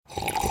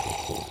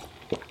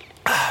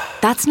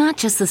That's not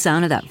just the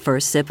sound of that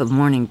first sip of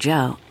Morning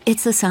Joe.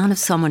 It's the sound of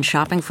someone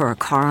shopping for a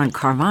car on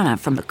Carvana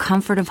from the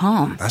comfort of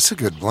home. That's a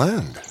good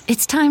blend.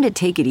 It's time to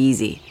take it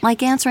easy,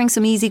 like answering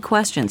some easy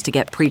questions to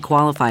get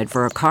pre-qualified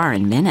for a car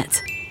in minutes.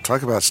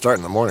 Talk about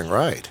starting the morning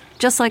right.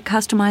 Just like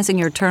customizing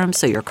your terms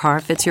so your car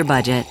fits your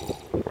budget.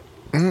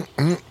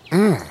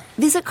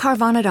 Visit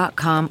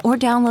Carvana.com or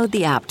download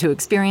the app to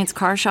experience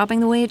car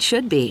shopping the way it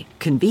should be.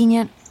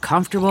 Convenient,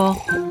 comfortable.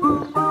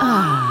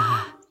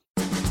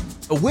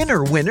 A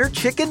winner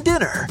chicken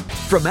dinner.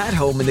 From at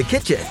home in the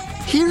kitchen,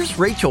 here's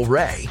Rachel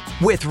Ray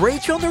with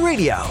Rach on the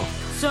Radio.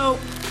 So,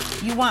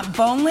 you want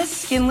boneless,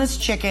 skinless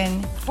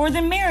chicken. For the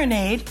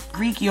marinade,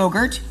 Greek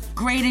yogurt,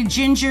 grated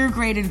ginger,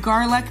 grated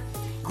garlic,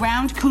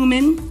 ground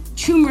cumin,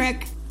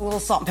 turmeric, a little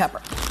salt and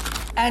pepper,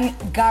 and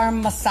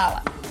garam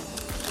masala.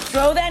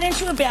 Throw that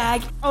into a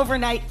bag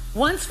overnight.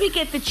 Once we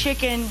get the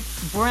chicken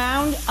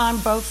browned on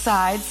both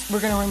sides,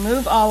 we're going to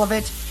remove all of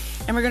it.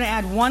 And we're going to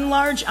add 1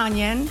 large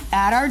onion,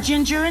 add our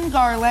ginger and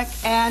garlic,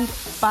 and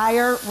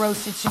fire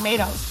roasted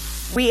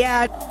tomatoes. We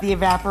add the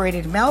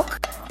evaporated milk,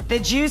 the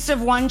juice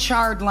of 1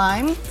 charred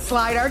lime,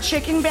 slide our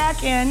chicken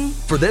back in.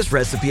 For this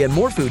recipe and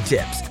more food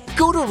tips,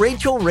 go to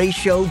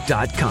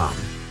RachelRayShow.com.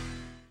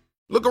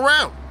 Look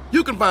around.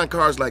 You can find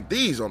cars like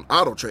these on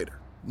AutoTrader.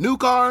 New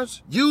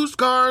cars, used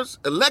cars,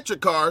 electric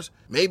cars,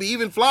 maybe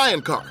even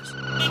flying cars.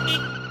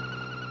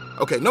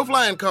 Okay, no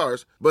flying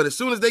cars, but as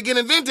soon as they get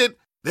invented,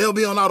 they'll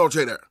be on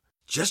AutoTrader.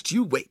 Just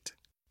you wait.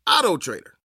 AutoTrader.